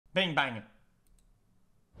Bang, bang.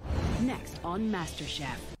 Next on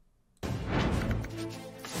MasterChef.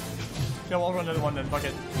 Yeah, I'll run another one then, fuck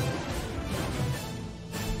it.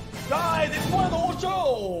 Guys, it's one of the whole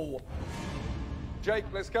show! Jake,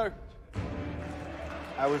 let's go.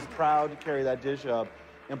 I was proud to carry that dish up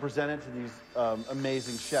and present it to these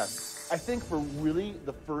amazing chefs. I think for really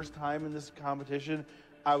the first time in this competition,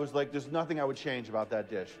 I was like, there's nothing I would change about that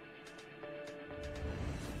dish.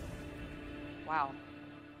 Wow.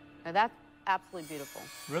 Now that's absolutely beautiful.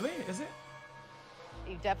 Really? Is it?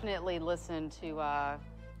 You definitely listened to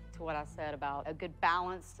what I said about a good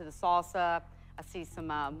balance to the salsa. I see some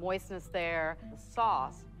moistness there. The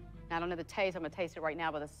sauce, now I don't know the taste, I'm gonna taste it right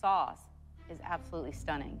now, but the sauce is absolutely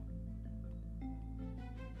stunning.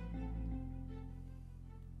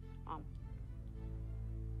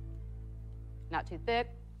 Not too thick,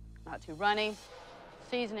 not too runny.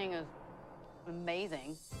 Seasoning is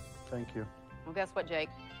amazing. Thank you. Well, guess what, Jake?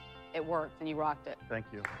 It worked, and you rocked it. Thank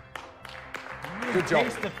you. Good job.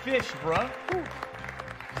 Taste the fish, bruh.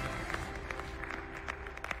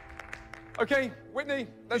 Okay, Whitney,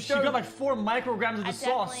 let's She go. got like 4 micrograms of the I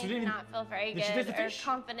sauce. definitely did not feel very Did she taste good the or fish?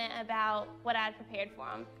 confident about what I'd prepared for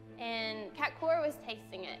him. And Kat Cora was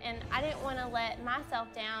tasting it, and I didn't want to let myself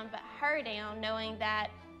down, but her down, knowing that,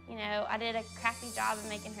 you know, I did a crappy job of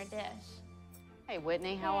making her dish. Hey,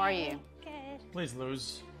 Whitney, how are you? Good. Please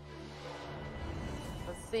lose.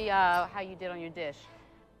 Let's see how you did on your dish.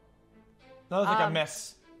 That looks like a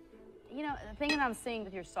mess. You know, the thing that I'm seeing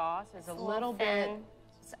with your sauce is a It's little bit, thin.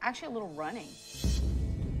 it's actually a little runny.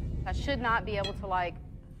 I should not be able to, like,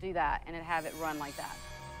 do that and have it run like that.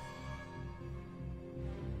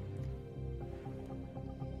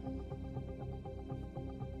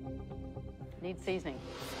 Needs seasoning.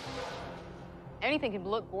 Anything can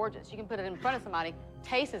look gorgeous. You can put it in front of somebody.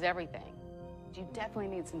 Taste is everything. But you definitely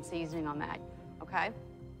need some seasoning on that, okay?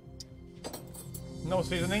 No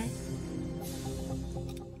seasoning.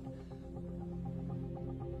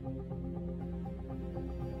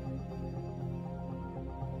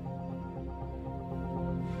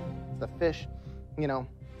 The fish, you know,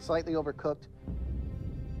 slightly overcooked.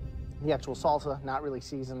 The actual salsa, not really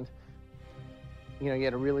seasoned. You know, you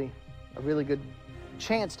had a really good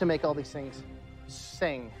chance to make all these things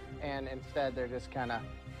sing, and instead they're just kind of,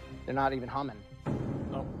 they're not even humming.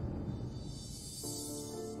 No.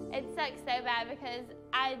 It sucks so bad because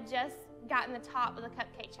I just got in the top of the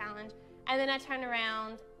cupcake challenge, and then I turned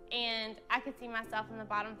around and I could see myself in the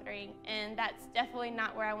bottom 3, and that's definitely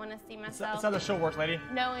not where I want to see myself. That's how the show works, lady.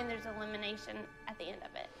 Knowing there's elimination at the end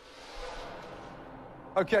of it.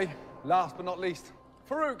 Okay, last but not least,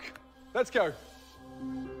 Farouk, let's go.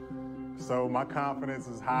 So my confidence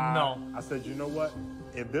is high. No. I said, you know what?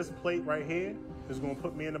 If this plate right here is gonna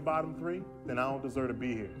put me in the bottom 3, then I don't deserve to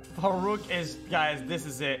be here. Farouk is, guys, this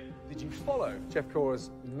is it. Did you follow Chef Cora's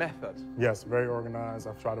method? Yes, very organized.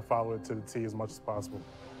 I've tried to follow it to the T as much as possible.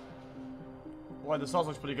 Boy, the sauce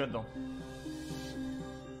looks pretty good, though.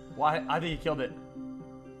 Why? I think he killed it.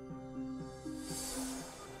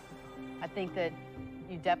 I think that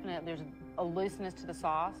you definitely, there's a looseness to the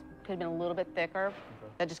sauce. Could have been a little bit thicker. Okay.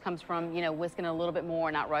 That just comes from, you know, whisking it a little bit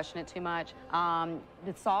more, not rushing it too much.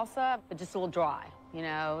 The salsa, but just a little dry. You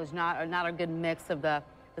know, it's not a good mix of the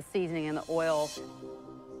seasoning and the oil.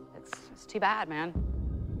 It's too bad, man.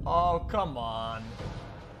 Oh, come on.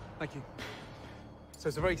 Thank you. So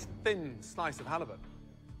it's a very thin slice of halibut.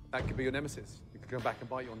 That could be your nemesis. It could come back and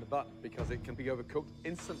bite you on the butt because it can be overcooked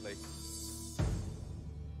instantly.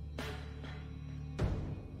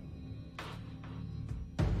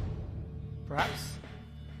 Perhaps?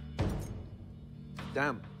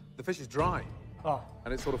 Damn, the fish is dry. Oh.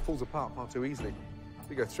 And it sort of falls apart far too easily.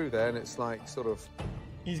 You go through there and it's like sort of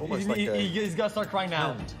He's got to start crying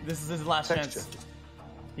now. This is his last texture. chance.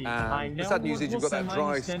 The sad news is you've got that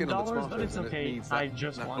dry skin on the but it's tomatoes and okay. it needs I that,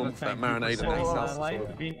 just that want to oomph, that thank marinade you for and that saving my salsa. life. Sort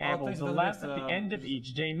of. Being Oh, able thanks to for laugh this, at the end of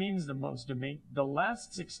each day means the most to me. The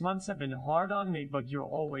last 6 months have been hard on me, but you're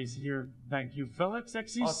always here. Thank you, Phillips.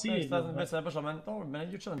 xQc.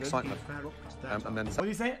 Excitement. And then What do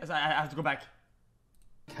you say? I have to go back.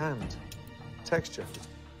 Canned texture.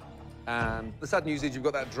 And the sad news is you've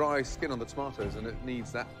got that dry skin on the tomatoes and it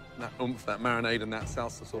needs that oomph, that marinade and that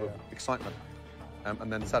salsa sort of excitement.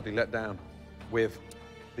 And then sadly let down with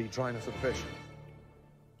the dryness of the fish.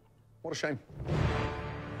 What a shame.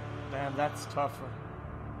 Damn, that's tougher.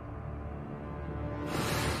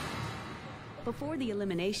 Before the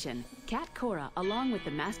elimination, Kat Cora, along with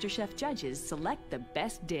the MasterChef judges, select the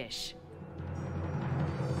best dish.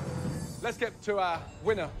 Let's get to our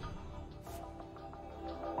winner.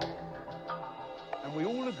 And we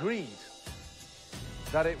all agreed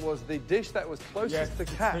that it was the dish that was closest to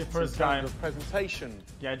Kat in terms of presentation,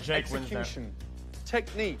 Jake wins execution,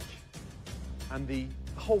 technique, and the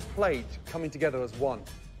whole plate coming together as one.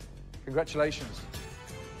 Congratulations.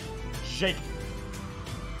 Jake.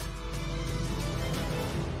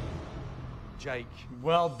 Jake.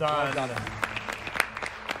 Well done. Well done.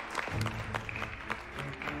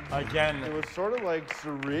 Again. It was sort of like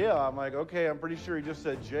surreal. I'm like, okay, I'm pretty sure he just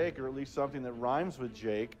said Jake, or at least something that rhymes with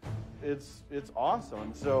Jake. It's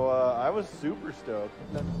awesome. So I was super stoked.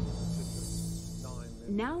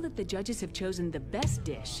 Now that the judges have chosen the best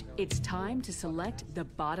dish, it's time to select the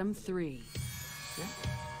bottom 3.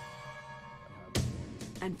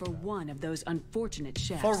 And for one of those unfortunate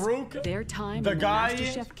chefs, Farouk, their time the in the guy,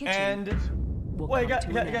 MasterChef kitchen and will wait, come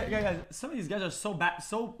to an end. guys, some of these guys are so bad,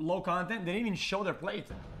 so low content, they didn't even show their plate.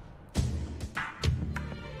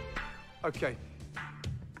 Okay.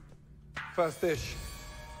 First dish.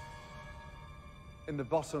 In the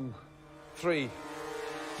bottom 3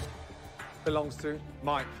 belongs to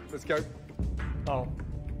Mike. Let's go. Oh,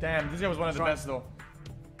 damn, this guy was one of the best though.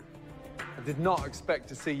 I did not expect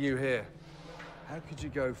to see you here. How could you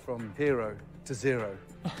go from hero to 0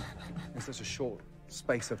 in such a short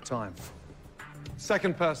space of time?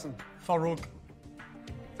 Second person. Farouk.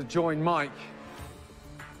 To join Mike.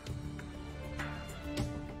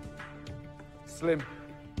 Slim.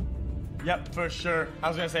 Yep, for sure. I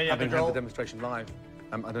was gonna say, yeah, Having the girl. had the demonstration live,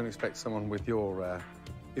 I don't expect someone with your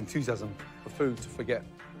enthusiasm for food to forget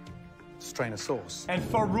to strain a sauce. And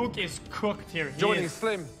Farouk is cooked here. Joining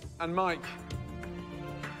Slim and Mike.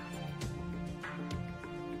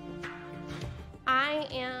 I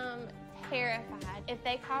am terrified. If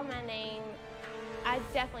they call my name, I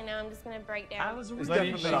definitely know I'm just going to break down. I was really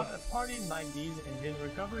party in 90s and in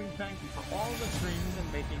recovery. Thank you for all the streams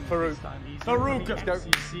and making Farouk. this time easier. Farouk,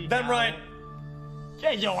 xQc them now. right.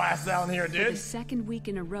 Get your ass down here, For dude. the second week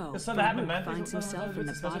in a row, It's something happened, Farouk man. finds himself in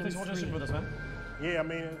the bottom 3. Yeah, I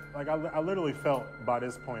mean, like I literally felt by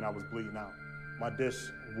this point I was bleeding out. My dish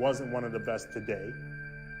wasn't one of the best today,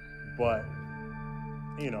 but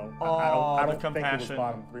you know, I don't think it was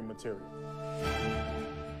bottom 3 material.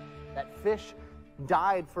 That fish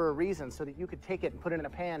died for a reason so that you could take it and put it in a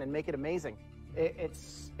pan and make it amazing.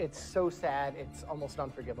 It's so sad. It's almost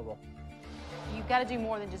unforgivable. You've got to do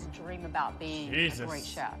more than just dream about being a great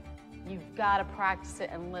chef. You've got to practice it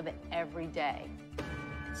and live it every day.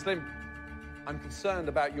 Slim, I'm concerned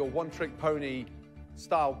about your one-trick pony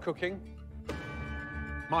style cooking.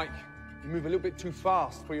 Mike, you move a little bit too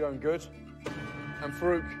fast for your own good. And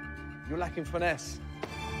Farouk, you're lacking finesse.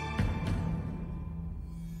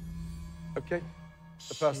 Okay,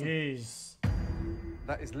 the person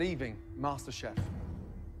that is leaving MasterChef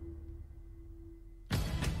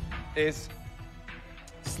is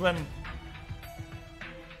Slim.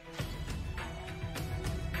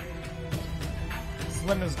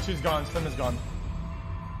 She's gone. Slim is gone.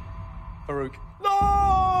 Farouk.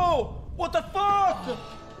 No! What the fuck?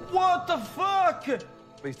 What the fuck?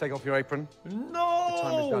 Please take off your apron. No! The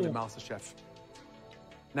time is down to MasterChef.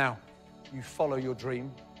 Now, you follow your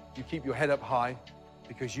dream. You keep your head up high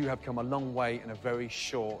because you have come a long way in a very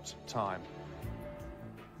short time.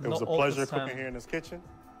 It was a pleasure cooking here in this kitchen,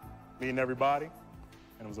 meeting everybody,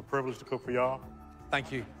 and it was a privilege to cook for y'all.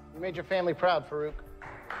 Thank you. You made your family proud, Farouk.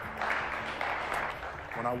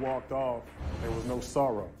 When I walked off, there was no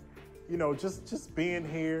sorrow. You know, just being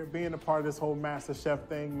here, being a part of this whole MasterChef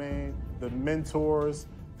thing, man, the mentors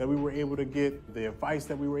that we were able to get, the advice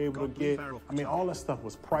that we were able to get, I mean, all that stuff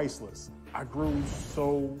was priceless. I grew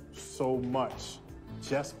so much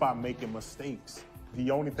just by making mistakes. The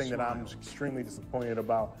only thing that I'm extremely disappointed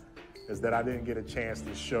about is that I didn't get a chance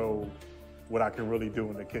to show what I can really do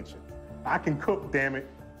in the kitchen. I can cook, damn it.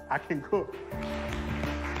 I can cook.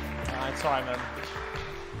 It's fine, man.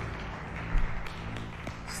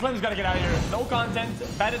 Slim's gotta get out of here. No content,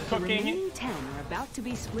 bad at The cooking. remaining 10 are about to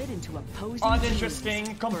be split into opposing Uninteresting,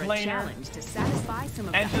 teams complainer. for a challenge to satisfy some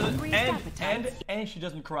of the And hungriest appetites and she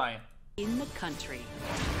doesn't cry. in the country.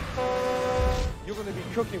 You're going to be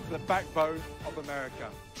cooking for the backbone of America.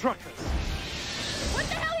 Truckers. What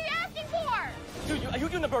the hell are you asking for? Dude, are you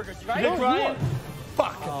doing the burgers, right? You're crying?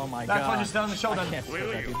 Fuck. Oh my That's God. why you're still on the show then.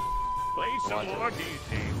 Will you play some more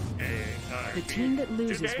DJs? The team that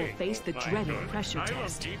loses will face the dreaded pressure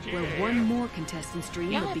test, where one more contestant's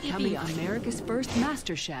dream of becoming America's first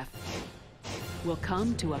MasterChef will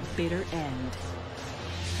come to a bitter end.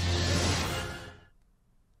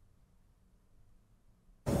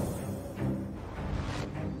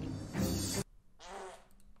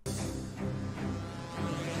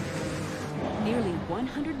 Nearly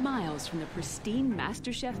 100 miles from the pristine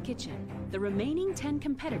MasterChef kitchen, the remaining 10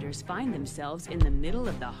 competitors find themselves in the middle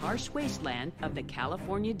of the harsh wasteland of the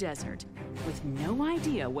California desert, with no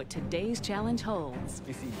idea what today's challenge holds.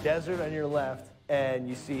 You see desert on your left, and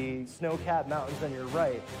you see snow-capped mountains on your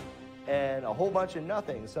right, and a whole bunch of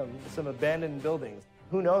nothing, some abandoned buildings.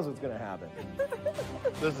 Who knows what's gonna happen?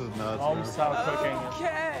 This is nuts. Home style cooking.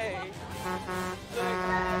 Okay.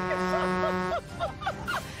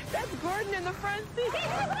 That's Gordon in the front seat.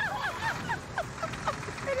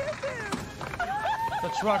 It is him. The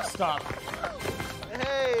truck stop.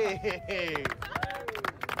 Hey.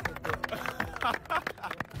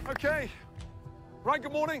 Okay. Right,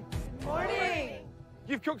 good morning. Morning.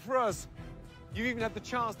 You've cooked for us. You even had the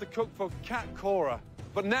chance to cook for Cat Cora.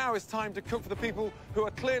 But now it's time to cook for the people who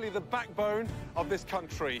are clearly the backbone of this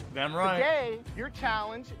country. Damn right. Today, your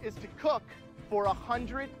challenge is to cook for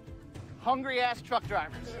 100 hungry-ass truck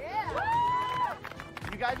drivers. Yeah.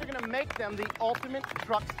 You guys are gonna make them the ultimate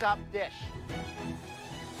truck stop dish.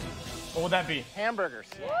 What would that be? Hamburgers.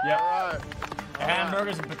 Yep. All right.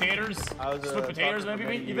 Hamburgers and potatoes. I was Split potatoes, trucker for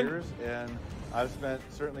maybe many even. years, and I've spent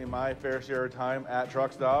certainly my fair share of time at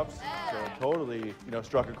truck stops. So totally,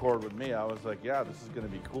 struck a chord with me. I was like, yeah, this is going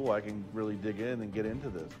to be cool. I can really dig in and get into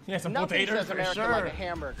this. Yeah, some Nothing potatoes says for America sure. like a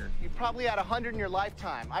hamburger. You probably had 100 in your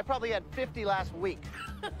lifetime. I probably had 50 last week.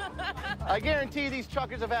 I guarantee these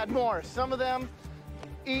truckers have had more. Some of them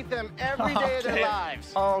eat them every day of their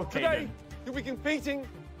lives. Okay. Today, you'll be competing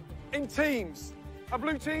in teams. A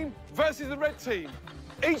blue team versus the red team.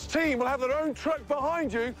 Each team will have their own truck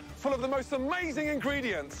behind you full of the most amazing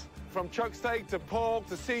ingredients. From chuck steak to pork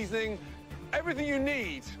to seasoning, everything you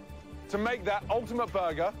need to make that ultimate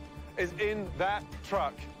burger is in that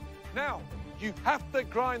truck. Now, you have to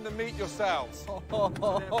grind the meat yourselves.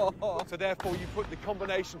 So therefore, you put the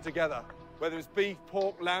combination together. Whether it's beef,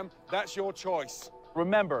 pork, lamb, that's your choice.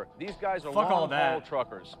 Remember, these guys are Fuck all that. long-haul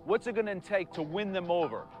truckers. What's it going to take to win them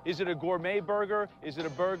over? Is it a gourmet burger? Is it a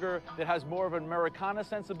burger that has more of an Americana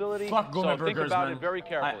sensibility? Fuck gourmet so think burgers, about man. it very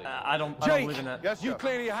carefully. I don't Jake, believe in that. Yes, you chef.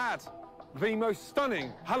 clearly had the most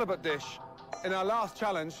stunning halibut dish in our last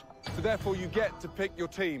challenge, so therefore you get to pick your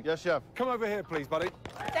team. Yes, chef. Come over here, please, buddy.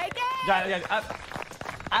 Take it. Yeah.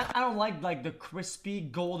 I don't like the crispy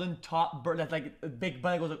golden top bird that's like a big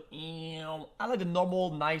bun that goes like, ew. I like the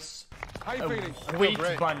normal, nice How you feeling? wheat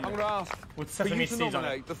great. bun I'm going to ask with for you sesame to seeds on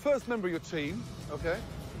nominate it. the first member of your team. Okay.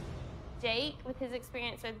 Jake, with his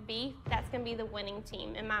experience with beef, that's going to be the winning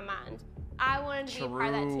team in my mind. I wanted to be a part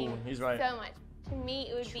of that team He's right. so much. To me,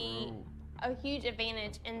 it would be a huge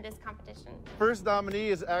advantage in this competition. First nominee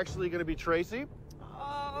is actually going to be Tracy.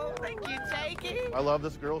 Oh, thank you, Jakey. I love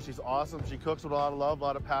this girl. She's awesome. She cooks with a lot of love, a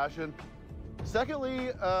lot of passion.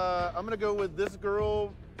 Secondly, I'm going to go with this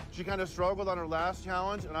girl. She kind of struggled on her last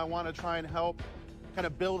challenge, and I want to try and help kind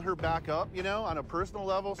of build her back up, on a personal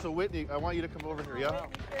level. So, Whitney, I want you to come over here,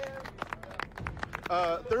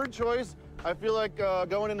 yeah? Third choice, I feel like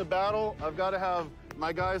going into battle, I've got to have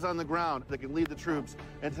my guys on the ground that can lead the troops.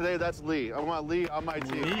 And today, that's Lee. I want Lee on my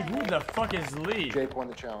team. Lee? Who the fuck is Lee? Jake won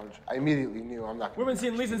the challenge. I immediately knew I'm not We haven't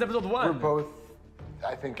seen Lee since episode 1. We're both,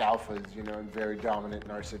 I think, alphas, and very dominant in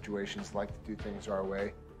our situations, like to do things our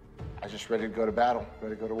way. I was just ready to go to battle,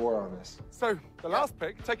 ready to go to war on this. So, the last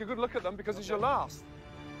pick, take a good look at them because it's your last.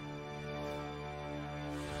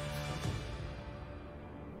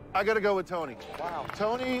 I got to go with Tony. Wow.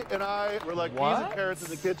 Tony and I were like peas and carrots in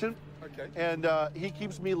the kitchen. Okay. And he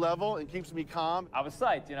keeps me level and keeps me calm. I was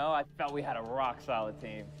psyched, I felt we had a rock-solid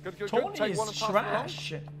team. Good. Tony Take is one and pass them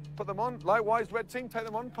trash. along. Put them on. Likewise, red team, take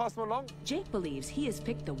them on, pass them along. Jake believes he has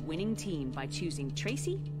picked the winning team by choosing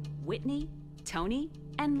Tracy, Whitney, Tony,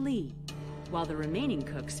 and Lee, while the remaining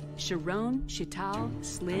cooks, Sharon, Chital,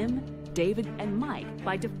 Slim, David, and Mike,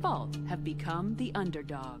 by default have become the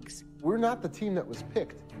underdogs. We're not the team that was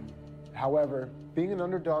picked. However, being an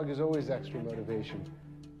underdog is always extra motivation.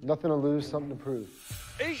 Nothing to lose, something to prove.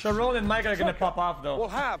 Sharon and Mike are going to pop off, though. We'll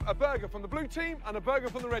have a burger from the blue team and a burger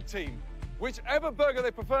from the red team. Whichever burger they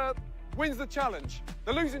prefer wins the challenge.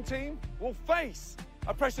 The losing team will face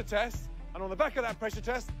a pressure test, and on the back of that pressure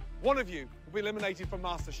test, one of you will be eliminated from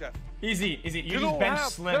MasterChef. Easy. You You'll just all bench have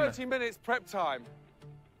Slim. 30 minutes prep time.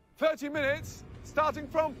 30 minutes starting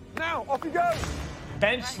from now. Off you go.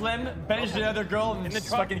 Bench Slim, bench the other girl, and just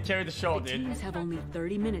fucking carry the show, The dude. teams have only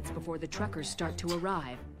 30 minutes before the truckers start to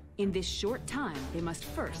arrive. In this short time, they must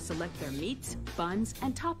first select their meats, buns,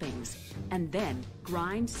 and toppings, and then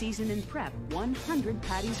grind, season, and prep 100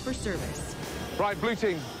 patties for service. Right, blue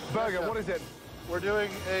team, burger, what is it? We're doing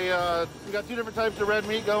we got 2 different types of red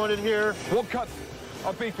meat going in here. What cut?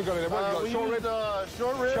 Oh, beef we got in there. What have We you got? used,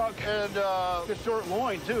 short rib Chuck. and a short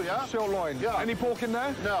loin, too, yeah? Short loin. Yeah. Any pork in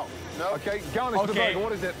there? No. No. Okay, garnish the burger.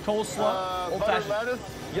 What is it? Coleslaw. Buttered lettuce.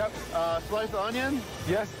 Yep. Sliced onion.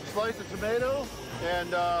 Yes. Slice of tomato.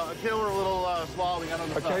 And a killer little slaw we got on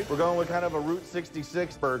the side. We're going with kind of a Route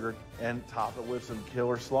 66 burger and top it with some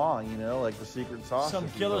killer slaw, you know, like the secret sauce. Some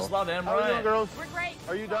killer slaw, damn How are you doing, right. girls? We're great.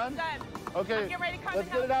 Are you done? Done. Okay. I'm getting ready to come Let's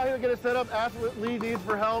and get it out here, get it set up. Ask what Lee needs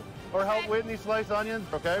for help, or help Whitney slice onions,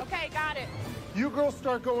 okay? Okay, got it. You girls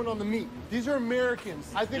start going on the meat. These are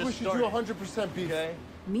Americans. I think we should do 100% beef. Okay.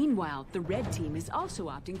 Meanwhile, the red team is also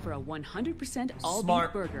opting for a 100% all-beef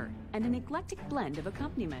Smart. burger and an eclectic blend of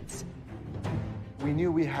accompaniments. We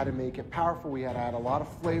knew we had to make it powerful. We had to add a lot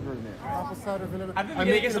of flavor in there. Apple cider vinegar. I think we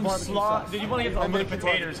gotta get some slaw. Dude, you want to get some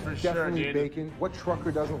potatoes for sure, Definitely dude. bacon. What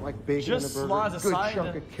trucker doesn't like bacon Just in a burger? slaw as a Good side.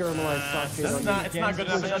 chunk of caramelized sauteed That's onions. not. It's not good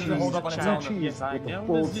enough. It doesn't hold up on its Blue own. cheese Yes, I with know. the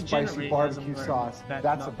full This spicy degenerate barbecue has a sauce. word. That's a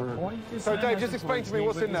not the burger. point. This So, man Dave, has just a explain point. to me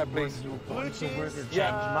what's in there, Blue please. cheese.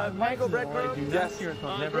 Yeah, mango bread crumbs. Yes.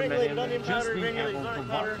 Granulated onion powder, granulated onion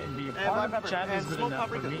powder, And be a and part black of pepper, chat and is good smoked enough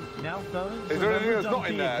for paprika. me. Now, fellas, Is there anything that's not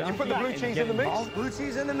in there? You put the blue and cheese get in the mix? involved. Blue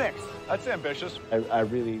cheese in the mix. That's ambitious. I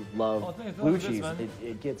really love Oh, thanks, blue love this, cheese. man.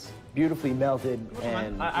 It gets beautifully melted,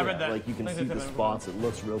 and I read that. like you can Thanks, see the thanks, thanks. spots. It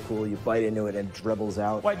looks real cool. You bite into it and it dribbles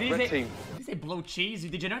out. Wait, did you Red say? team. Did you say blue cheese? You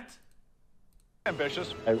degenerate?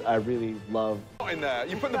 Ambitious. I really love. Not in there.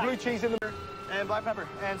 You put the blue cheese in the. And black pepper,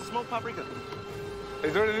 and smoked paprika.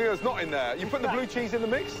 Is there anything that's not in there? You put the blue cheese in the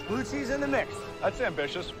mix? Blue cheese in the mix. That's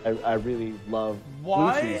ambitious. I really love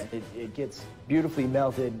Why? blue cheese. It gets beautifully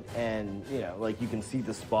melted, and like you can see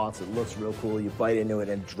the spots. It looks real cool. You bite into it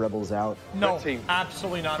and it dribbles out. No, Red team.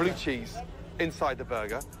 absolutely not. Blue cheese inside the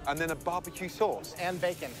burger, and then a barbecue sauce. And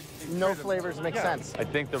bacon. No flavors make sense. I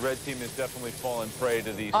think the red team is definitely fallen prey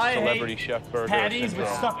to the I celebrity hate chef burger patties with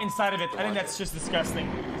syndrome. stuff inside of it. I think that's just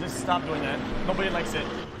disgusting. Just stop doing that. Nobody likes it.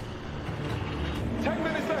 10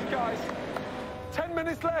 minutes left, guys. 10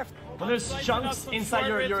 minutes left. When there's chunks inside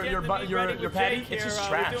your patty, it's just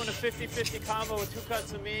trash. We're doing a 50-50 combo with 2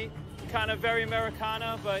 cuts of meat. Kind of very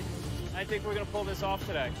Americana, but I think we're going to pull this off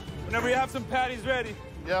today. Whenever you have some patties ready.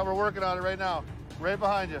 Yeah, we're working on it right now. Right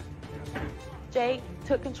behind you. Jay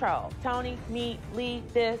took control. Tony, me, Lee,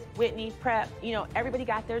 this, Whitney, Prep, everybody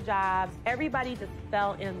got their jobs. Everybody just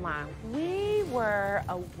fell in line. We were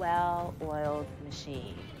a well-oiled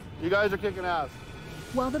machine. You guys are kicking ass.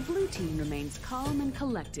 While the blue team remains calm and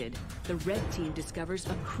collected, the red team discovers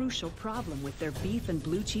a crucial problem with their beef and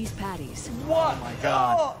blue cheese patties. What? Oh my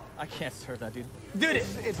God. I can't serve that, dude. Dude,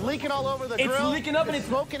 It's leaking all over the it's grill. leaking up and it's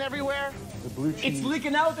smoking everywhere. The blue cheese It's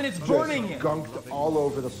leaking out and it's burning. just gunked all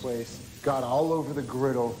over the place, got all over the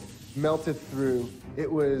griddle, melted through.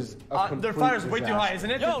 It was a complete Their fire's way too high, disaster.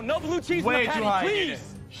 isn't it? Yo, no blue cheese Way in the too patty, high. please.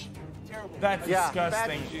 That's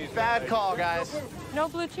disgusting. Bad call, guys. No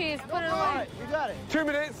blue cheese. Put it away. You got it. 2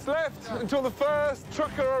 minutes left until the first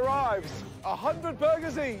trucker arrives. 100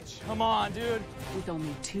 burgers each. Come on, dude. With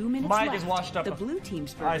only 2 minutes Mike left, is washed up. the blue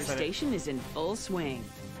team's I burger said it. station is in full swing.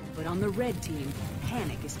 But on the red team,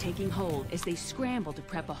 panic is taking hold as they scramble to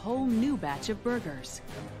prep a whole new batch of burgers.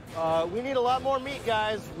 We need a lot more meat,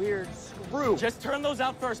 guys. We're screwed. Just turn those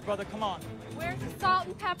out first, brother. Come on. Where's the salt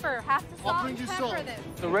and pepper? Have to salt and pepper this.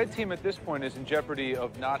 The red team at this point is in jeopardy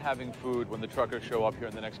of not having food when the truckers show up here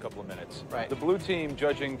in the next couple of minutes. Right. The blue team,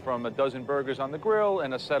 judging from a dozen burgers on the grill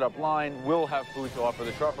and a set-up line, will have food to offer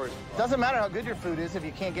the truckers. Doesn't matter how good your food is if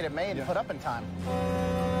you can't get it made and put up in time.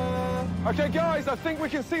 Okay, guys, I think we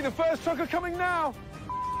can see the first trucker coming now.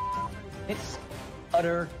 It's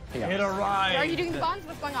utter chaos. It arrived. Are you doing buns?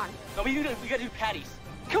 What's going on? No, we gotta do patties.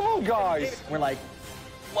 Come on, guys. We're like,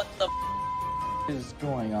 what the is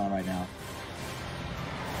going on right now?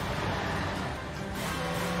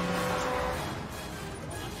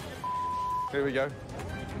 Here we go.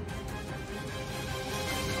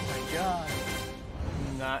 Oh my God.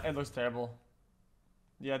 Nah, it looks terrible.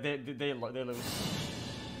 Yeah, they lose.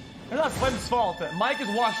 It's not Slim's fault. Mike is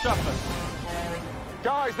washed up.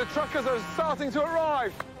 Guys, the truckers are starting to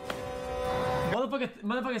arrive.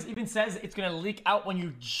 Motherfucker even says it's gonna leak out when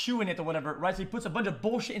you chew in it or whatever, right? So he puts a bunch of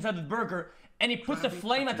bullshit inside the burger and he puts the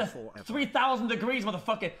flame at the 3,000 degrees,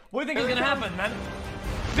 motherfucker. What do you think is gonna happen, man?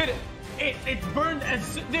 Dude, it's burned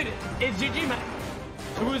as dude. It's GG, man.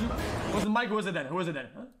 Was it Mike? Who was it then? Who was it then?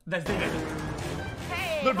 Huh? That's David.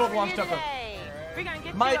 Hey, They're both washed up. we're gonna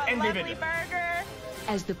get Mike you a and lovely David. burger.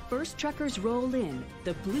 As the first truckers roll in,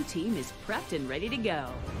 the blue team is prepped and ready to go,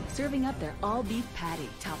 serving up their all-beef patty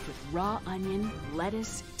topped with raw onion,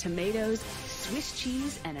 lettuce, tomatoes, Swiss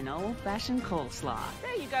cheese, and an old-fashioned coleslaw.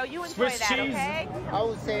 There you go. You enjoy Swiss that, cheese. okay? I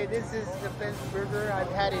would say this is the best burger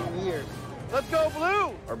I've had in years. Let's go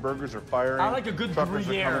blue! Our burgers are firing. I like a good Truckers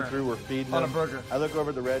Gruyere are coming through. We're feeding on them. a burger. I look over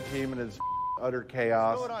at the red team and it's utter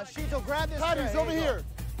chaos. What's going on? Shito, grab this. Patty's over here.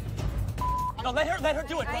 No, let her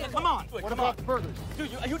do it, brother. Come on. What about the burgers?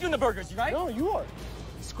 Dude, are you doing the burgers, right? No, you are.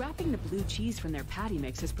 Scrapping the blue cheese from their patty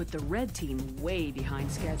mix has put the red team way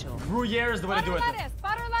behind schedule. Gruyere is the way to do it.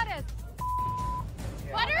 Butter lettuce.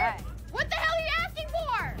 Butter? Right. What the hell are you asking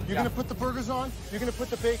for? You're gonna put the burgers on? You're gonna put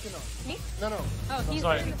the bacon on? Me? No. Oh, he's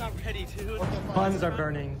not ready, dude. Buns are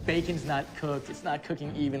burning. Bacon's not cooked. It's not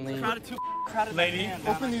cooking evenly. Crowded Lady.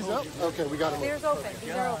 Open these up. Okay, we got them. These open.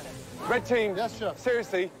 These are open. Red team, Yes, chef.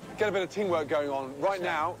 seriously, get a bit of teamwork going on. Right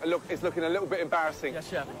now, it's looking a little bit embarrassing. Yes,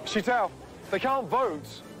 chef. Chital, they can't vote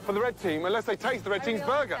for the red team unless they taste the red team's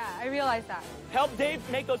burger. I realize that. Help Dave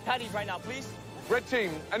make those patties right now, please. Red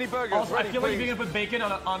team, any burgers Also, ready, I feel like please? if you're gonna put bacon in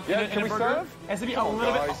Can a we burger, serve? it has to be Come a on,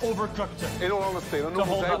 little guys. bit overcooked. In all honesty, on a normal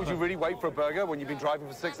hold day, up would you the- really wait for a burger when you've been driving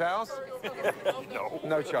for 6 hours? No.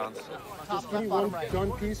 No chance. Just give me one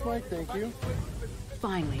done piece, Mike. Thank you.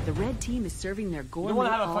 Finally, the red team is serving their gourmet wanna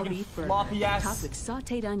have a all-beef fucking burger, floppy ass- topped with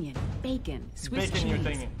sautéed onion, bacon, Swiss Bacon, you're cheese,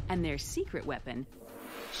 thinking. and their secret weapon,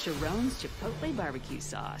 Sharon's Chipotle barbecue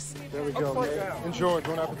sauce. There we go, man. Enjoy.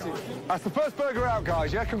 Bon appetit. That's the first burger out,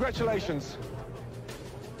 guys, yeah? Congratulations.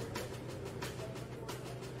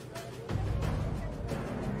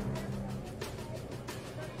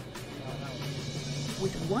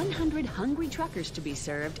 With 100 hungry truckers to be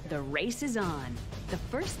served, the race is on. The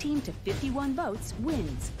first team to 51 votes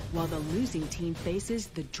wins, while the losing team faces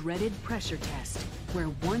the dreaded pressure test, where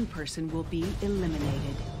one person will be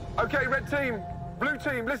eliminated. Okay, red team, blue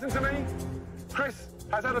team, listen to me. Chris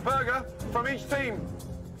has had a burger from each team.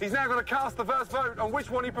 He's now going to cast the first vote on which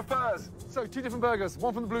one he prefers. So, 2 different burgers,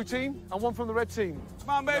 one from the blue team and one from the red team. Come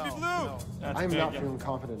on, baby blue. I'm not feeling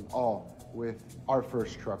confident at all with our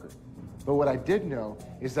first trucker. But what I did know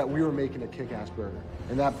is that we were making a kick-ass burger,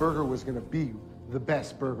 and that burger was going to be the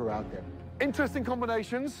best burger out there. Interesting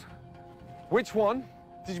combinations. Which one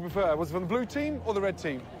did you prefer? Was it from the blue team or the red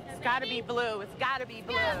team? It's gotta be blue. It's gotta be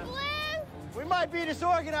blue. Yeah, blue. We might be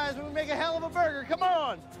disorganized, but we make a hell of a burger. Come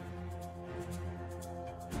on.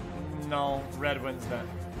 No, red wins that.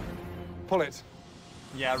 Pull it.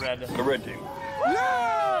 Yeah, red. The red team.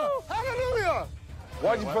 Yeah! Hallelujah!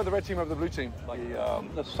 Why did you prefer the red team over the blue team?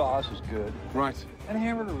 The sauce is good. Right. And the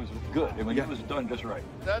hamburger was good. I mean, it was done just right.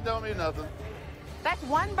 That don't mean nothing. That's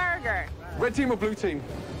one burger. Red team or blue team?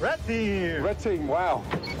 Red team. Red team, wow.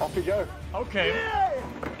 Off you go. Okay.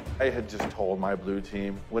 I had just told my blue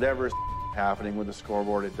team, whatever's happening with the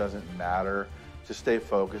scoreboard, it doesn't matter. Just stay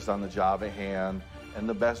focused on the job at hand, and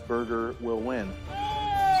the best burger will win.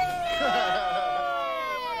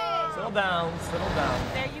 Settle down, settle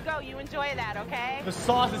down. There you go. You enjoy that, okay? The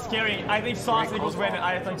sauce is scary. I think sauce equals win.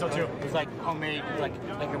 I think so too. It's like homemade, like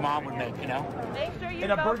your mom would make, you know? Make sure you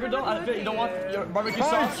In a go burger, for the don't blue you don't want team. your barbecue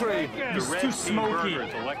sauce? It's too smoky.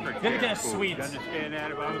 Then it gets sweet. Understand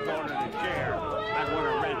that? If I was going to the chair, I'd want a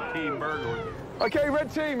red team burger. Okay, red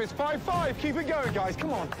team, it's 5-5. Keep it going, guys.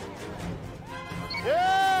 Come on.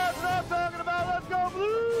 Yeah, that's what I'm talking about. Let's go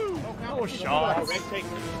blue. Oh, shots.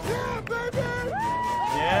 Yeah, baby.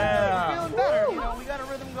 Yeah. We're feeling better. You know, we got a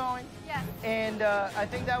rhythm going. Yeah. And I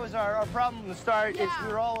think that was our problem from the start. Yeah.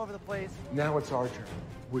 We were all over the place. Now it's our turn.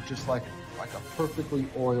 We're just like a perfectly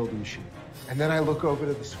oiled machine. And then I look over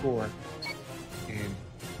to the score, and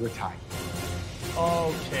we're tied.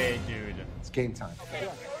 Okay, dude. It's game time.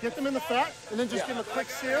 Get them in the fat, and then just give them a quick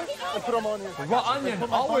sear and put them on here. Raw onion, Put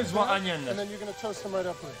my always buns raw down, onion. And then you're going to toast them right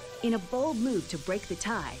up here. In a bold move to break the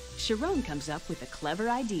tie, Sharon comes up with a clever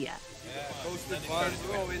idea. Toasted buns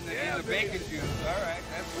in the bacon juice. All right,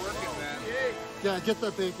 that's working, man. Yeah, get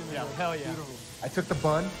that bacon in Yeah, there. hell yeah. Beautiful. I took the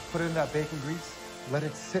bun, put it in that bacon grease, let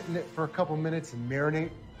it sit in it for a couple minutes and marinate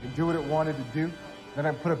and do what it wanted to do. Then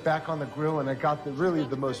I put it back on the grill, and I got really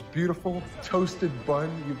the most beautiful toasted bun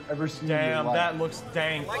you've ever seen in your Damn, life. that looks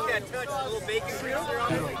dang. Like that touch, a little bacon grease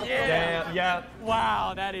on it. Damn, yeah.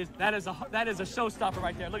 Wow, that is a showstopper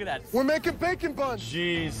right there. Look at that. We're making bacon buns.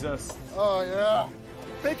 Jesus. Oh, yeah.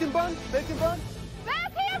 Bacon bun? Bacon bun?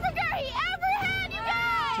 Best hamburger he ever had, you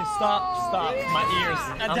guys! Okay, stop, my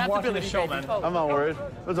ears. I'm watching the show, man. I'm not worried.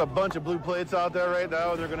 There's a bunch of blue plates out there right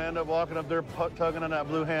now. They're going to end up walking up there tugging on that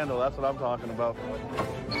blue handle. That's what I'm talking about.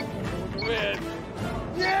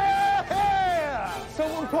 Yeah!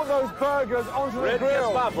 Someone put those burgers onto the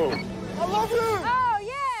grill. I love you! Oh,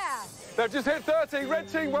 yeah! They've just hit 30. Red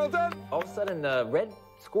team, well done. All of a sudden, the red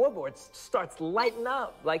scoreboard starts lighting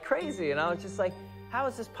up like crazy, and I was just like, how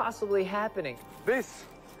is this possibly happening? This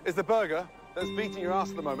is the burger that's beating your ass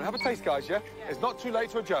at the moment. Have a taste, guys, yeah? It's not too late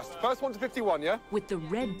to adjust. First one to 51, yeah? With the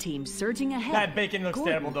red team surging ahead, that bacon looks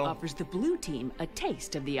Gordon terrible, though. offers the blue team a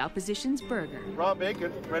taste of the opposition's burger. Raw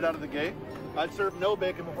bacon right out of the gate. I'd serve no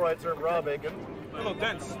bacon before I'd serve raw bacon. A little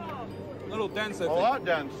dense. A little dense, I A think. lot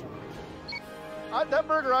dense. That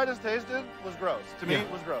burger I just tasted was gross. To me,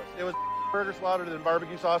 it was gross. It was burger slaughtered in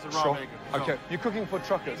barbecue sauce and raw bacon. So. Okay, you're cooking for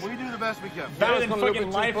truckers. We do the best we can. Better than fucking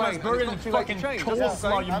lifeless burger and fucking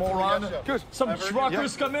coleslaw, you moron. Good. Some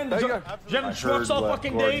truckers come in, driving trucks all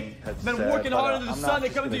fucking day, been working hard under the sun, they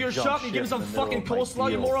come into your shop, you give them some fucking coleslaw,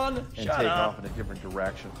 you moron. And take off in a different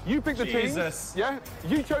direction. You picked the team. Yeah?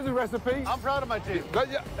 You chose the recipe. I'm proud of my team.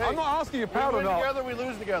 Hey, I'm not asking you proud or not. We win together, we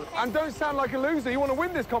lose together. And don't sound like a loser. You want to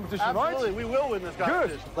win this competition, right? Absolutely, we will win this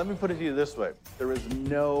competition. Good. Let me put it to you this way. There is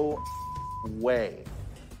no way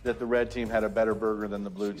that the red team had a better burger than the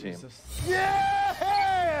blue team.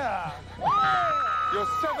 Yeah! You're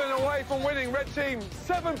 7 away from winning, red team.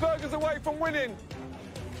 7 burgers away from winning.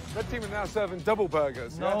 Red team are now serving double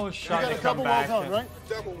burgers. No shot to come double back. well done, right?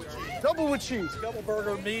 Double with cheese. Double with cheese. Double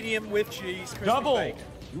burger, medium with cheese. crispy Double. bacon.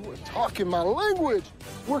 You were talking my language.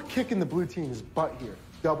 We're kicking the blue team's butt here.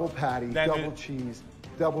 Double patty, double cheese,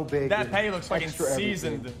 double bacon. That patty looks fucking extra everything.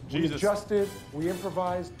 seasoned. We Jesus. adjusted, we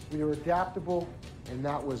improvised, we were adaptable, and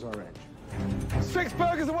that was our edge. 6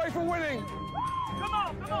 burgers away from winning. Come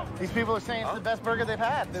on, come on. These people are saying it's the best burger they've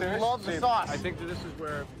had. They love the sauce. I think that this is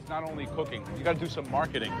where it's not only cooking. You got to do some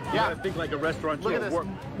marketing. You Yeah. got to think like a restaurateur. Look at this.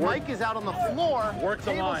 Mike is out on the floor. Work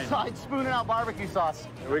the line. Tableside spooning out barbecue sauce.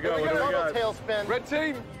 Here we go. What do we got? Tailspin. Red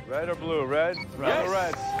team. Red or blue? Red. Yes.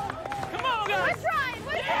 Red. Come on, guys. We're trying.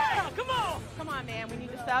 We're Yeah, come on. Come on, man. We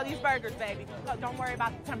need to sell these burgers, baby. Don't worry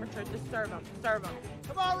about the temperature. Just serve them. Serve them.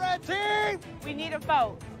 Come on, red team! We need a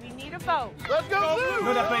vote. We need a vote. Let's go blue!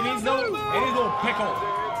 No, that play needs no, it needs a little pickle.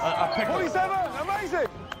 A pickle. 47, amazing!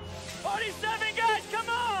 47, guys, come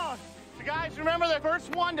on. So guys, remember the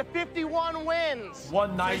first 1 to 51 wins.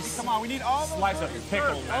 One nice Come on, we need all the slice of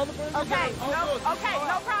pickle. all the burgers. Okay, no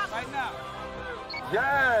problem. Right now.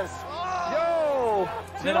 Yes! Yo!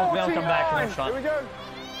 They don't come back in the front. Here we go.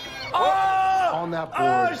 Oh! On that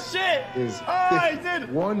Oh, board shit! is I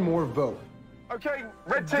did! one more vote. Okay,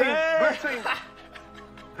 red team, red team.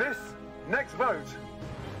 This next vote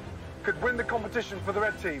could win the competition for the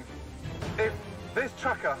red team if this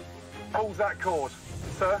trucker pulls that cord.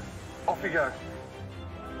 Sir, off you go.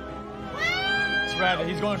 It's red.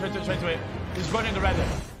 He's going straight to it. He's running the red.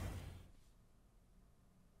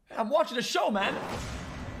 I'm watching the show, man.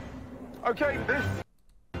 Okay, this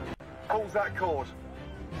pulls that cord.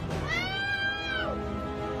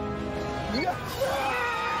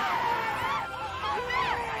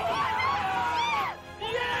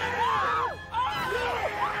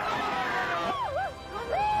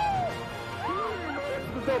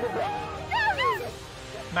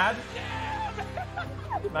 Mad?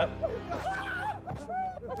 Mad?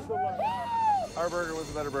 Our burger was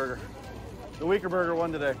a better burger. The weaker burger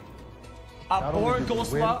won today. A Not only boring did we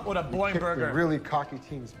coleslaw win, or a we boring kicked burger? The really cocky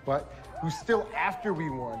team's butt, who still, after we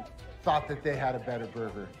won, thought that they had a better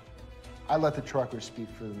burger. I let the truckers speak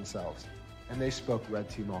for themselves, and they spoke red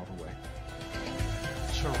team all the way.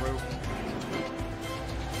 True.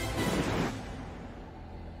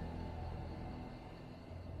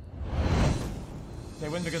 They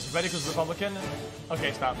win because Radical's Republican?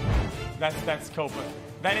 Okay, stop. That's Copen.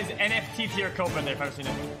 That is NFT tier Copen if I've seen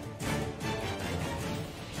it.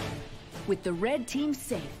 With the red team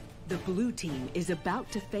safe, the blue team is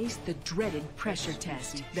about to face the dreaded pressure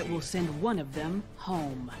test that will send one of them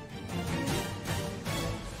home.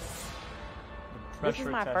 This is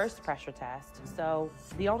my first pressure test, so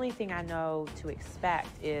the only thing I know to expect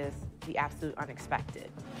is the absolute unexpected.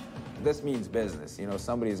 This means business. You know,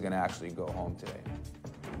 somebody's going to actually go home today.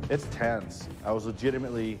 It's tense. I was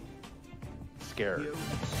legitimately scared.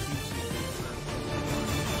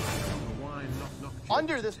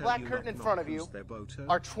 Under this black curtain in front of you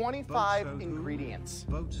are 25 ingredients.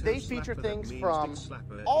 They feature things from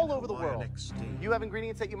all over the world. You have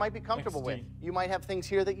ingredients that you might be comfortable with. You might have things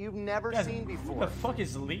here that you've never seen before. Who the fuck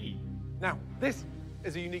is Lee? Now, this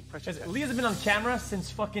is a unique pressure test. Lee has been on camera since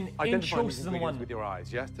fucking intro season 1. With your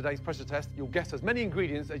eyes, yes? Today's pressure test, you'll guess as many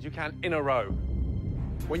ingredients as you can in a row.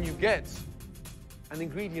 When you get an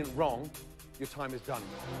ingredient wrong, your time is done.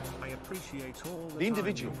 I appreciate all the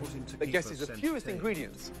individual that guesses the fewest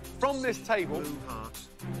ingredients from this table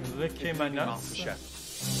licking my nuts.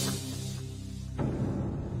 MasterChef.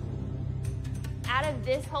 Out of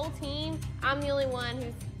this whole team, I'm the only one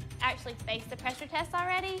who's actually faced the pressure test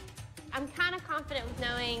already. I'm kind of confident with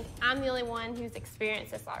knowing I'm the only one who's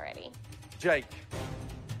experienced this already. Jake,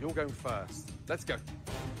 You're going first. Let's go.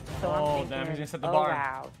 So Oh, I'm thinking, damn, he's gonna set the oh, bar.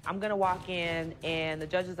 wow. I'm gonna walk in and the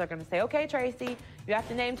judges are gonna say, okay, Tracy, you have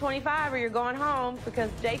to name 25 or you're going home because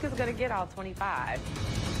Jake is gonna get all 25.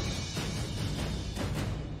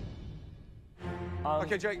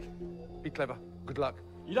 Okay, Jake. Be clever. Good luck.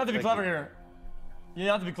 You don't have to be clever here. You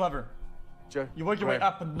don't have to be clever. Joe. You work your way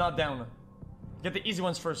Graham. up and not down. Get the easy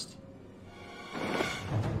ones first.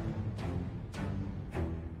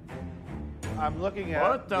 I'm looking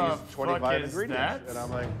What at the these 25 fuck is ingredients, that? and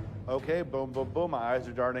I'm like, okay, boom, boom, boom. My eyes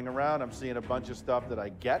are darting around. I'm seeing a bunch of stuff that I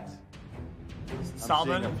get. I'm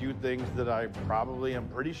Salmon. seeing a few things that I probably am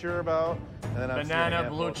pretty sure about. And then I'm seeing a Banana,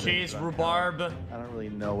 handful blue of things cheese, that I'm rhubarb. I don't really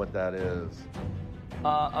know what that is.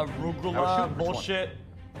 Arugula, bullshit.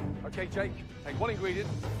 Okay, Jake. Take one ingredient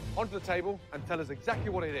onto the table and tell us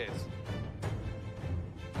exactly what it is.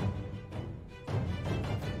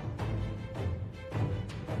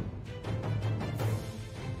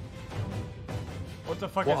 What the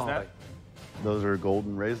fuck What is are that? Those are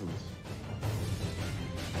golden raisins.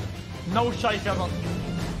 No shite, come on.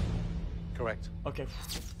 Correct. Okay.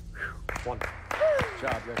 One. Good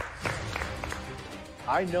job, Jake.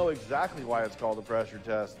 I know exactly why it's called a pressure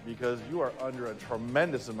test, because you are under a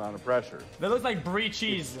tremendous amount of pressure. That looks like brie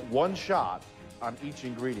cheese. It's one shot on each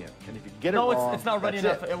ingredient, and if you get No, it it's- wrong, it's not ready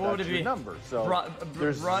that's enough. What would That's it your be? number. So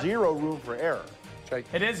there's bra- zero room for error. Jake.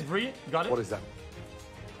 It is brie. Got it. What is that?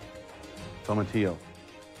 Tomatillo.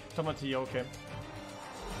 Tomatillo. Okay.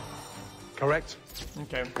 Correct.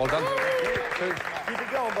 Okay. Well done. Keep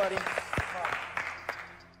it going, buddy.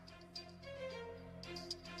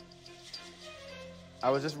 I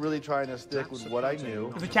was just really trying to stick with what I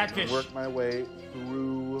knew. It's a catfish. Work my way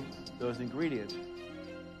through those ingredients.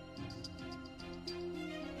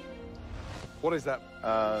 What is that?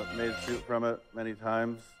 Made soup from it many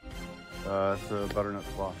times. It's a butternut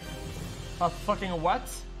squash. A fucking what?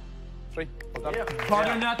 3. Well done.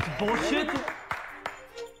 Butternut bullshit?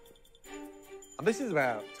 And this is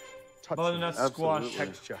about touching, Butternut squash.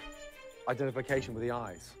 texture, identification with the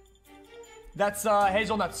eyes, That's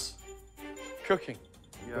hazelnuts. cooking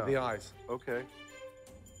Yeah. with the eyes. Okay.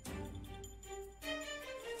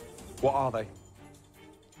 What are they?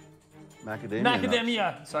 Macadamia. nuts.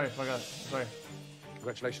 Macadamia. Sorry, forgot. Sorry.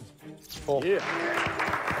 Congratulations. 4.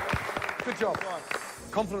 Yeah. Good job.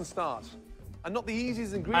 Confident start. And not the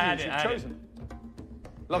easiest ingredients you've chosen.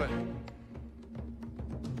 Love it.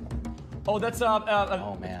 Oh, that's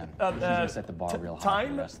Oh man, he's gonna set the bar real high for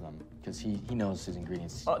thyme? the rest of them because he knows his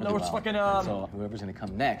ingredients. No, really it's well. fucking So whoever's gonna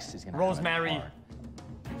come next is gonna have rosemary. that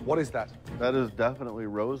bar. What is that? That is definitely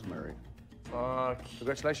rosemary. Fuck.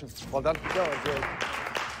 Congratulations. Well done. Go on, Jake.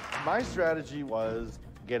 My strategy was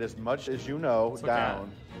get as much as you know okay.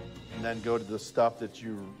 down, and then go to the stuff that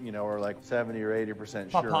you know are like 70 or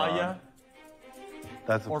 80% sure Papaya. on.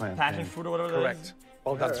 That's a Or plantain. passion fruit or whatever that Correct. is.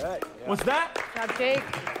 Well done. All right. What's that? Now, Jake.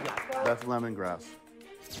 That's lemongrass.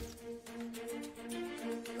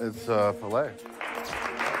 It's filet.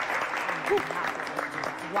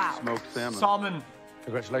 Wow. Smoked salmon. Salmon.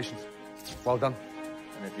 Congratulations. Well done.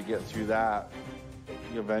 And if you get through that,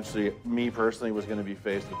 you eventually, me personally, was going to be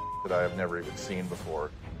faced with that I have never even seen before.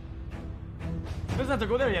 Doesn't have to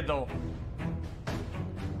go there yet, though.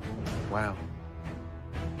 Wow.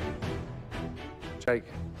 Jake,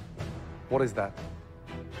 what is that?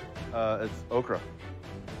 It's okra.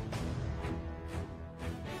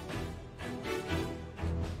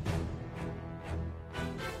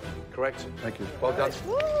 Correct. Thank you. Well done.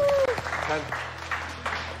 10.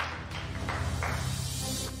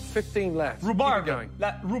 15 left. Rhubarb. Keep it going.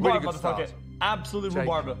 Rhubarb, Really good motherfucker. start. Absolute Jake.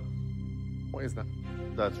 rhubarb. What is that?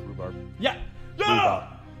 That's rhubarb. Yeah. Rhubarb.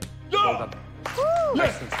 Yeah. Well done.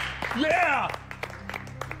 Yes. Excellent. Yeah.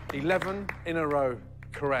 11 in a row.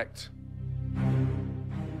 Correct.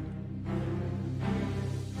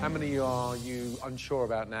 How many are you unsure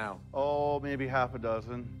about now? Oh, maybe half a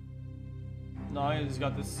dozen. No, he's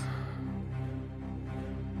got this.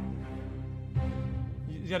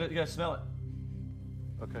 You gotta smell it.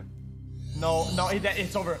 Okay. No,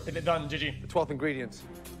 it's over. It's done, GG. The 12th ingredient.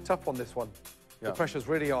 Tough on this one. Yeah. The pressure's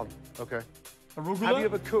really on. Okay. Arugula? Have you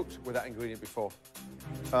ever cooked with that ingredient before?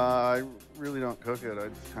 I really don't cook it. I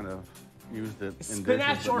just kind of used it in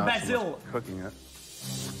Spinach dishes, but or not so basil? much cooking it.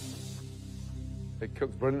 It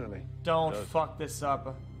cooks brilliantly. Don't fuck this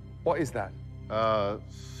up. What is that?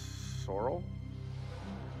 Sorrel?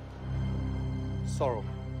 Sorrel.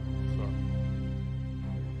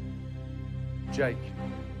 Jake,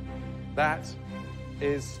 that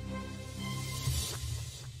is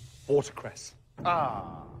watercress.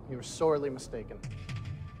 Ah, you were sorely mistaken.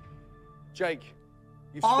 Jake,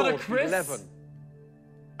 you All the scored crisps? 11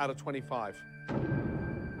 out of 25.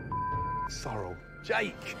 sorrel.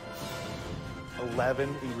 Jake!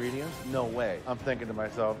 11 ingredients? No way. I'm thinking to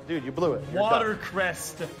myself, dude, you blew it. You're done.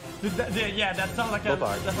 Watercress. Dude, yeah, that sounds like a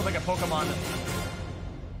Pokemon.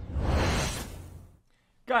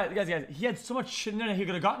 Guys, he had so much shit in there that he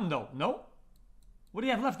could have gotten though. No? What do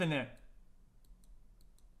you have left in there?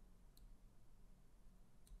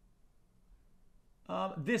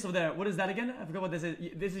 This over there. What is that again? I forgot what this is.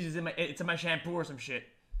 This is just in my. It's in my shampoo or some shit.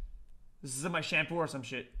 This is in my shampoo or some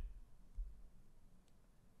shit.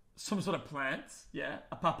 Some sort of plant. Yeah,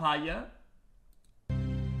 a papaya.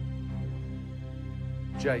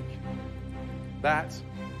 Jake, that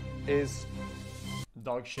is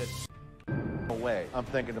dog shit. No way. I'm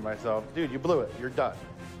thinking to myself, dude, you blew it. You're done.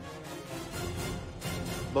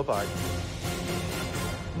 Bye-bye.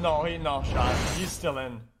 No shot. He's still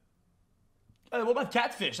in. What about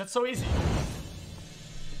catfish? That's so easy.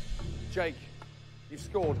 Jake, you've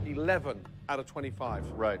scored 11 out of 25.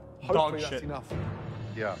 Right. Hopefully that's enough.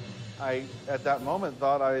 Yeah. I, at that moment,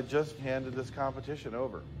 thought I had just handed this competition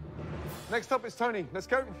over. Next up is Tony. Let's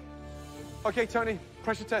go. Okay, Tony,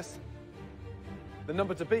 pressure test. The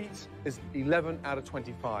number to beat is 11 out of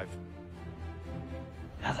 25.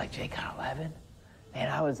 I was like, Jake got 11? Man,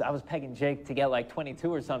 I was pegging Jake to get like 22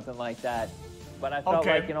 or something like that. But I felt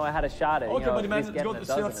like, you know, I had a shot at, okay, buddy, man,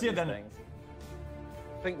 let's see it then. Things.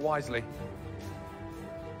 Think wisely.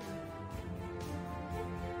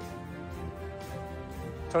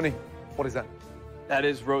 Tony, what is that? That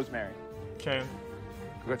is rosemary. Okay.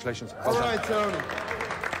 Congratulations. All right, Tony.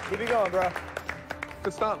 Keep it going, bro.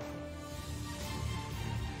 Good start.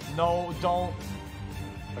 No, don't.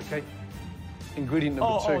 Okay. Ingredient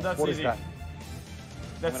number 2. That's what easy. is that?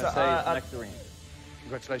 I'm gonna say it's nectarine.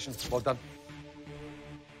 Congratulations. Well done.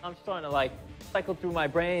 I'm starting to like cycle through my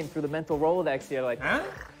brain through the mental Rolodex here. Like,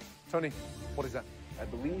 Tony, what is that? I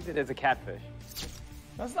believe it is a catfish.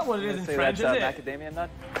 That's not what it is in Say French, is that's, it? macadamia nut.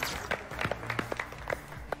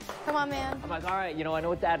 Come on, man. I'm like, all right, you know, I know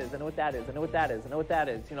what that is. I know what that is. I know what that is. I know what that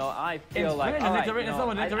is. You know, I feel like, all right, you know,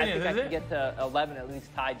 I think I can get to 11, at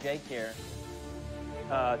least tie Jake here.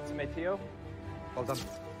 Tomatillo. Well done.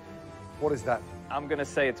 What is that? I'm gonna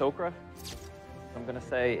say it's okra. I'm gonna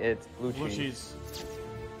say it's blue cheese.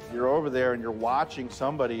 You're over there and you're watching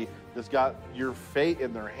somebody that's got your fate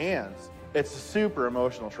in their hands. It's a super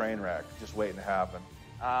emotional train wreck just waiting to happen.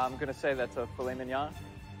 I'm gonna say that's a filet mignon.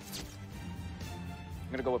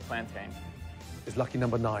 I'm gonna go with plantain. Is lucky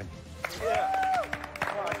number 9. Yeah.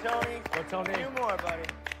 Come on, Tony. Go, Tony. A few more, buddy.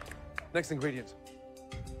 Next ingredient.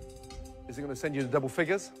 Is it going to send you to double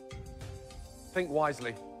figures? Think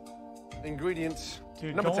wisely. Ingredient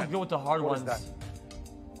Dude, number don't 10. go with the hard what ones. Is that?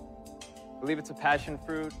 I believe it's a passion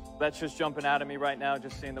fruit. That's just jumping out at me right now,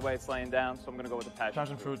 just seeing the way it's laying down. So I'm gonna go with the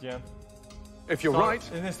passion fruit. Yeah. If you're right,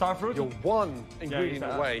 isn't it star fruit? you're one ingredient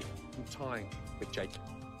Yeah, away from tying with Jake.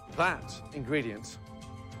 That ingredient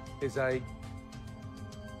is a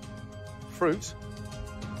fruit,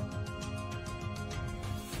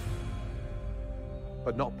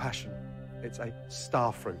 but not passion. It's a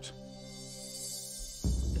star fruit.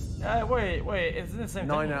 Wait, isn't it the same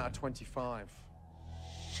 9 thing? out of 25.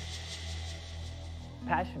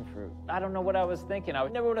 Passion fruit. I don't know what I was thinking. I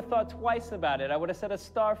never would have thought twice about it. I would have said a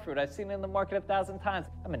star fruit. I've seen it in the market 1,000 times.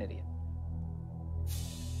 I'm an idiot.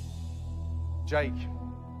 Jake.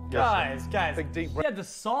 Guys. Big deep Yeah, the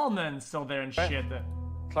salmon still there and shit.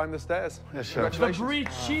 Climb the stairs. Yes, sir. The brie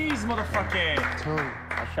cheese, motherfucker.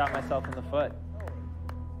 I shot myself in the foot.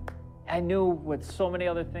 I knew what so many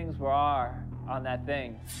other things are on that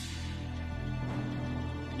thing.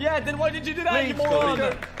 Yeah, then why did you do that, you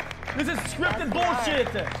moron? This is scripted bullshit.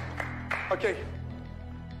 Okay.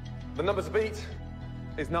 The number to beat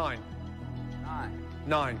is 9.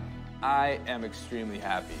 9. I am extremely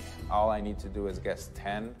happy. All I need to do is guess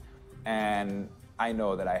 10, and I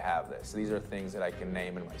know that I have this. These are things that I can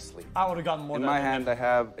name in my sleep. I would have gotten more In than my that. hand, I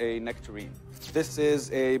have a nectarine. This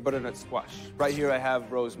is a butternut squash. Right here, I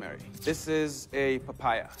have rosemary. This is a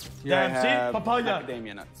papaya. Here Damn, I see? have Papaya.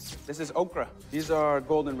 macadamia nuts. This is okra. These are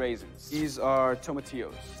golden raisins. These are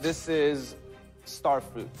tomatillos. This is star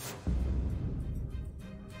fruit.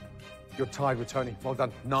 You're tied with Tony. Well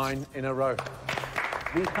done. 9 in a row.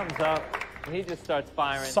 He comes up, and he just starts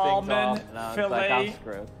firing Salmon, things off. And I was filet. like, I'm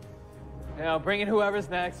screwed. You know, bring in whoever's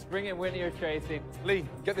next. Bring in Whitney or Tracy. Lee,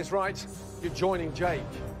 get this right. You're joining Jake.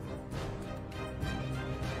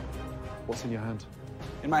 What's in your hand?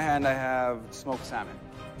 In my hand, I have smoked salmon.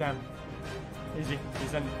 Damn. Easy.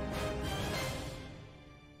 He's in.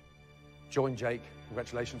 Join Jake.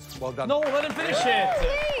 Congratulations. Well done. No, let him finish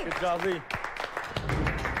it. Good job, Lee.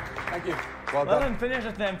 Thank you. Well Let done. him finish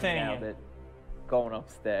the damn thing. Nailed it. Going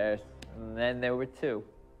upstairs. And then there were 2.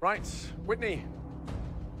 Right, Whitney.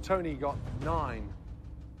 Tony got 9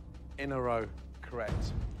 in a row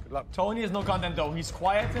correct. Good luck. Tony is no content though. He's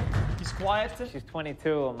quiet. He's quiet. She's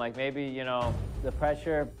 22. I'm like, maybe, you know, the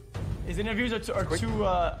pressure. His interviews are too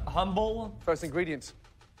humble. First ingredients.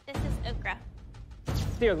 This is okra.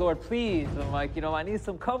 Dear Lord, please. I'm like, you know, I need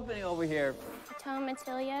some company over here.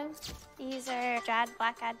 Tomatillo. These are dried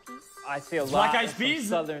black-eyed peas. I see a lot Black-eyed of peas?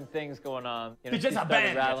 southern things going on. You know, They're just she a started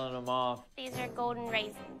band. rattling them off. These are golden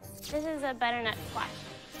raisins. This is a butternut squash.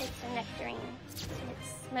 It's a nectarine. It's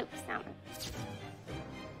smoked salmon.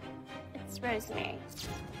 It's rosemary.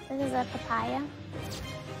 This is a papaya.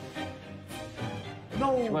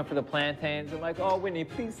 No. She went for the plantains. I'm like, oh, Whitney,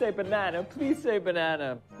 please say banana. Please say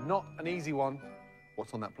banana. Not an easy one.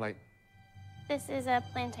 What's on that plate? This is a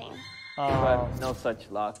plantain. But no such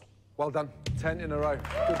luck. Well done. 10 in a row.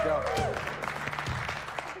 Good girl.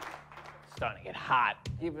 Starting to get hot.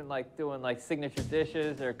 Even like doing like signature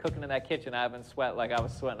dishes or cooking in that kitchen, I haven't sweat like I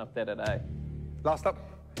was sweating up there today. Last up,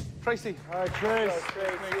 Tracy. All right, Trace.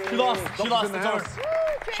 She lost. She lost. in the It's over. house.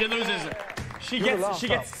 She loses. She You're the gets. last She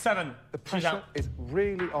gets up. 7. The She's pressure out. is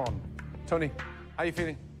really on. Tony, how are you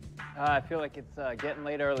feeling? I feel like it's getting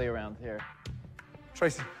late early around here.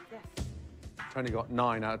 Tracy. Yes. Tony got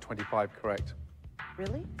 9 out of 25 correct.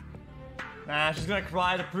 Really? Nah, she's gonna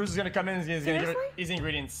cry. The producer's gonna come in and he's gonna give her Seriously? easy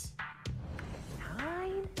ingredients.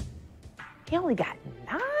 9? He only got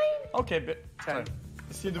 9? Okay, but 10.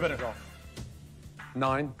 Let's see you do better.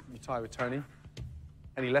 9, you tie with Tony.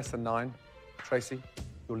 Any less than 9, Tracy,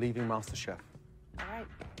 you're leaving MasterChef. All right.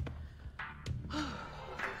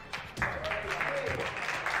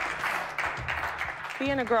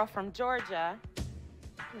 Being a girl from Georgia,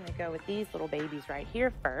 I'm gonna go with these little babies right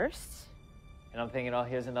here first. And I'm thinking, oh,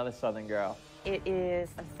 here's another southern girl. It is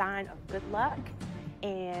a sign of good luck,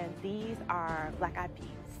 and these are black-eyed peas.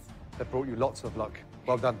 That brought you lots of luck.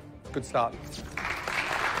 Well done. Good start.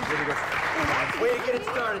 Really good. Way to get it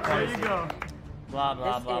started, There you go. Blah,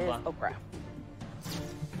 blah, This blah, is blah. okra.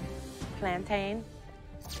 Plantain.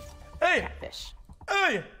 Hey! Catfish.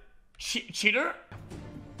 Hey! Cheater?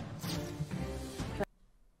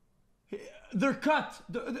 They're cut.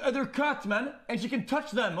 They're cut, man. And she can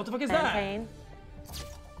touch them. What the fuck is that? Plantain.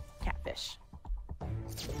 Catfish.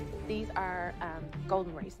 These are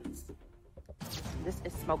golden raisins. This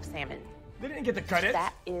is smoked salmon. They didn't get to cut it.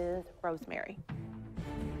 That is rosemary.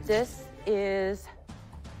 This is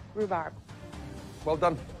rhubarb. Well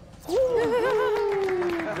done.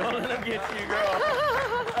 Don't let him get you, girl.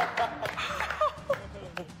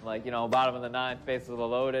 Like, you know, bottom of the 9th, bases are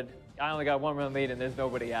loaded. I only got 1 real meat and there's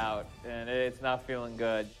nobody out. And it's not feeling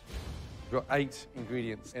good. You've got 8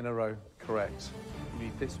 ingredients in a row correct. You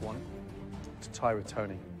need this one to tie with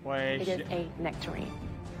Tony. It is a nectarine.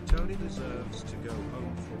 Tony deserves to go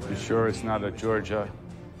home for You sure it's not a Georgia?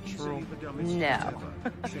 True. No.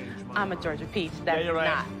 I'm a Georgia peach. That's Yeah, you're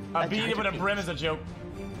right. not A beanie Georgia with a peach. brim is a joke.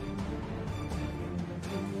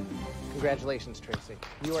 Congratulations, Tracy.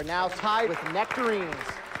 You are now tied with nectarines.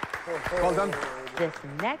 Well done. This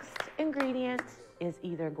next ingredient is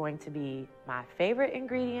either going to be my favorite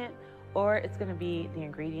ingredient or it's going to be the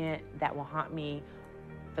ingredient that will haunt me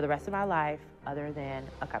for the rest of my life other than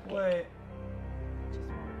a cupcake. Wait. Just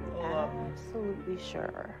want to be absolutely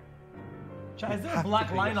sure. Chad, is there a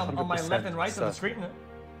black line on my left and right of the screen?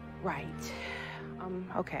 Right.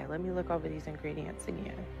 Okay, let me look over these ingredients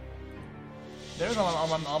again. There's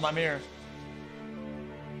on my mirror.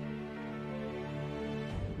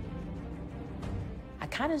 I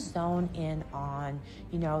kind of zone in on,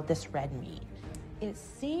 you know, this red meat. It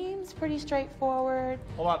seems pretty straightforward.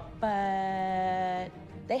 Hold up. But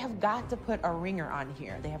they have got to put a ringer on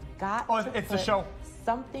here. They have got to it's the put show.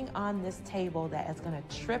 something on this table that is going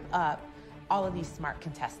to trip up all of these smart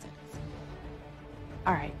contestants.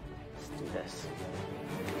 All right, let's do this.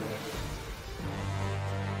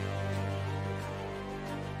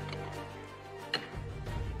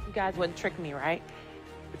 You guys wouldn't trick me, right?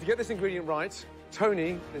 If you get this ingredient right,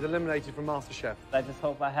 Tony is eliminated from MasterChef. I just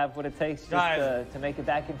hope I have what it takes just Guys, to make it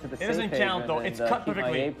back into the it safe doesn't count, haven though. and, It's cut keep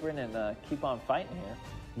perfectly. my apron and keep on fighting here.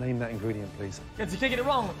 Name that ingredient, please. Yes, you can't get it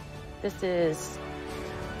wrong. This is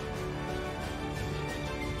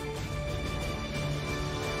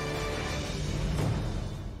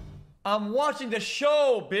I'm watching the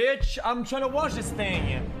show, bitch. I'm trying to watch this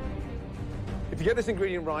thing. If you get this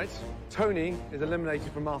ingredient right, Tony is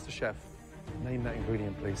eliminated from MasterChef. Name that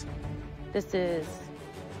ingredient, please. This is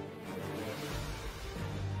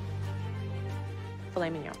filet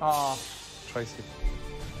mignon. Oh. Tracy.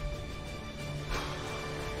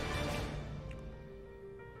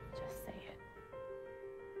 Just say it.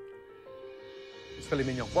 It's filet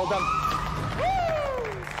mignon. Well done.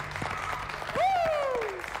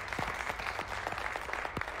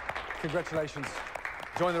 Congratulations.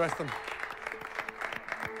 Join the rest of them.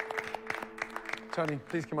 Tony,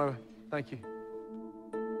 please come over. Thank you.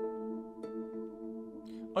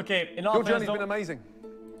 Okay, in all Your fairness, journey's been amazing.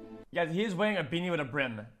 Guys, he is wearing a beanie with a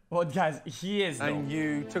brim. Well, guys, he is. And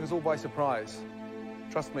you took us all by surprise.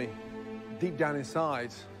 Trust me, deep down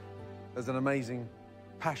inside, there's an amazing,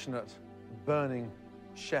 passionate, burning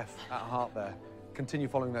chef at heart there. Continue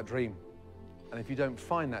following that dream. And if you don't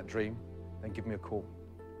find that dream, then give me a call.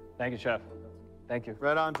 Thank you, Chef. Thank you.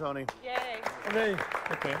 Right on, Tony. Yay. Okay.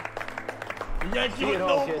 Okay. Yankee See with you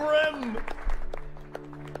no home, kid. brim!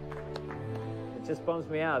 It just bums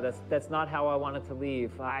me out. That's not how I wanted to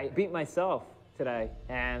leave. I beat myself today,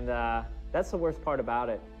 and that's the worst part about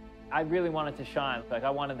it. I really wanted to shine. Like,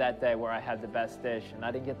 I wanted that day where I had the best dish, and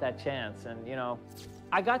I didn't get that chance. And, you know,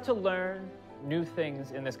 I got to learn new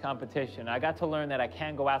things in this competition. I got to learn that I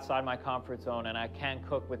can go outside my comfort zone, and I can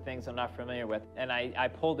cook with things I'm not familiar with. And I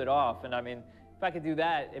pulled it off, and I mean, if I could do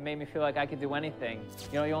that, it made me feel like I could do anything.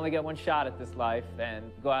 You know, you only get one shot at this life,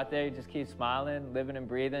 and go out there, you just keep smiling, living and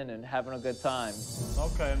breathing, and having a good time.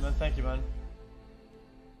 Okay, man. Thank you, man.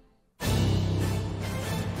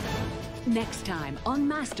 Next time on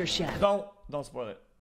MasterChef. Don't spoil it.